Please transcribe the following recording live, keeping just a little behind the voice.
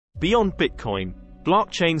Beyond Bitcoin,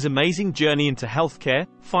 blockchain's amazing journey into healthcare,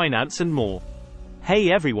 finance and more.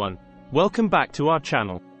 Hey everyone, welcome back to our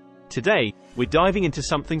channel. Today, we're diving into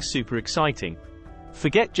something super exciting.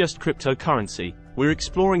 Forget just cryptocurrency, we're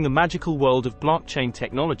exploring the magical world of blockchain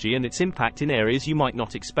technology and its impact in areas you might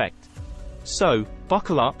not expect. So,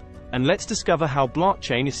 buckle up, and let's discover how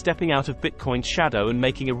blockchain is stepping out of Bitcoin's shadow and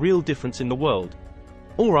making a real difference in the world.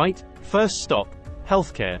 Alright, first stop,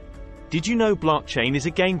 healthcare. Did you know blockchain is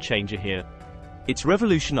a game changer here? It's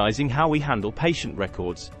revolutionizing how we handle patient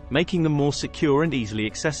records, making them more secure and easily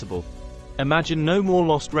accessible. Imagine no more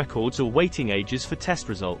lost records or waiting ages for test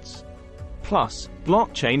results. Plus,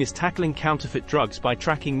 blockchain is tackling counterfeit drugs by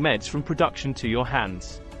tracking meds from production to your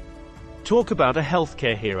hands. Talk about a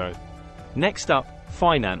healthcare hero. Next up,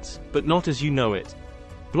 finance, but not as you know it.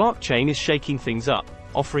 Blockchain is shaking things up,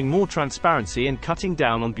 offering more transparency and cutting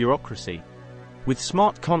down on bureaucracy. With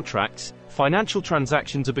smart contracts, financial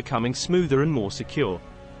transactions are becoming smoother and more secure.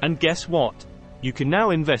 And guess what? You can now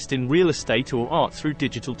invest in real estate or art through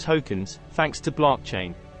digital tokens, thanks to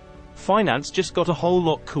blockchain. Finance just got a whole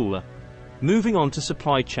lot cooler. Moving on to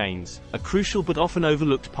supply chains, a crucial but often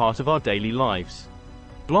overlooked part of our daily lives.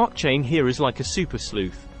 Blockchain here is like a super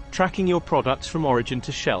sleuth, tracking your products from origin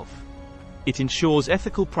to shelf. It ensures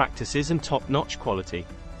ethical practices and top-notch quality.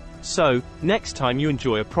 So, next time you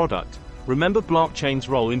enjoy a product, remember blockchain's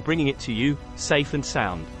role in bringing it to you, safe and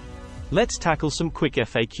sound. Let's tackle some quick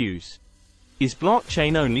FAQs. Is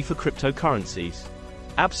blockchain only for cryptocurrencies?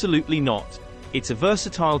 Absolutely not. It's a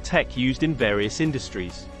versatile tech used in various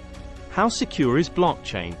industries. How secure is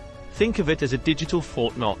blockchain? Think of it as a digital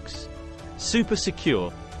Fort Knox. Super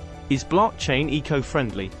secure. Is blockchain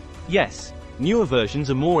eco-friendly? Yes, newer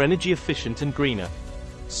versions are more energy efficient and greener.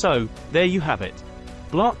 So, there you have it.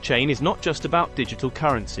 Blockchain is not just about digital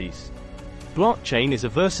currencies. Blockchain is a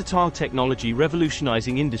versatile technology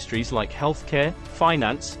revolutionizing industries like healthcare,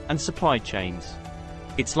 finance, and supply chains.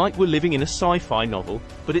 It's like we're living in a sci-fi novel,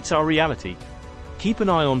 but it's our reality. Keep an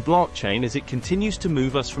eye on blockchain as it continues to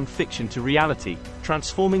move us from fiction to reality,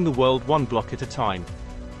 transforming the world one block at a time.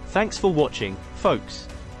 Thanks for watching, folks.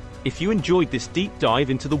 If you enjoyed this deep dive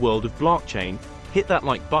into the world of blockchain, hit that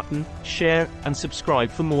like button, share, and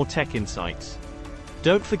subscribe for more tech insights.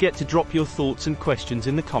 Don't forget to drop your thoughts and questions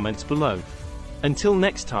in the comments below. Until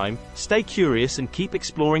next time, stay curious and keep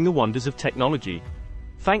exploring the wonders of technology.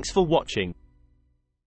 Thanks for watching.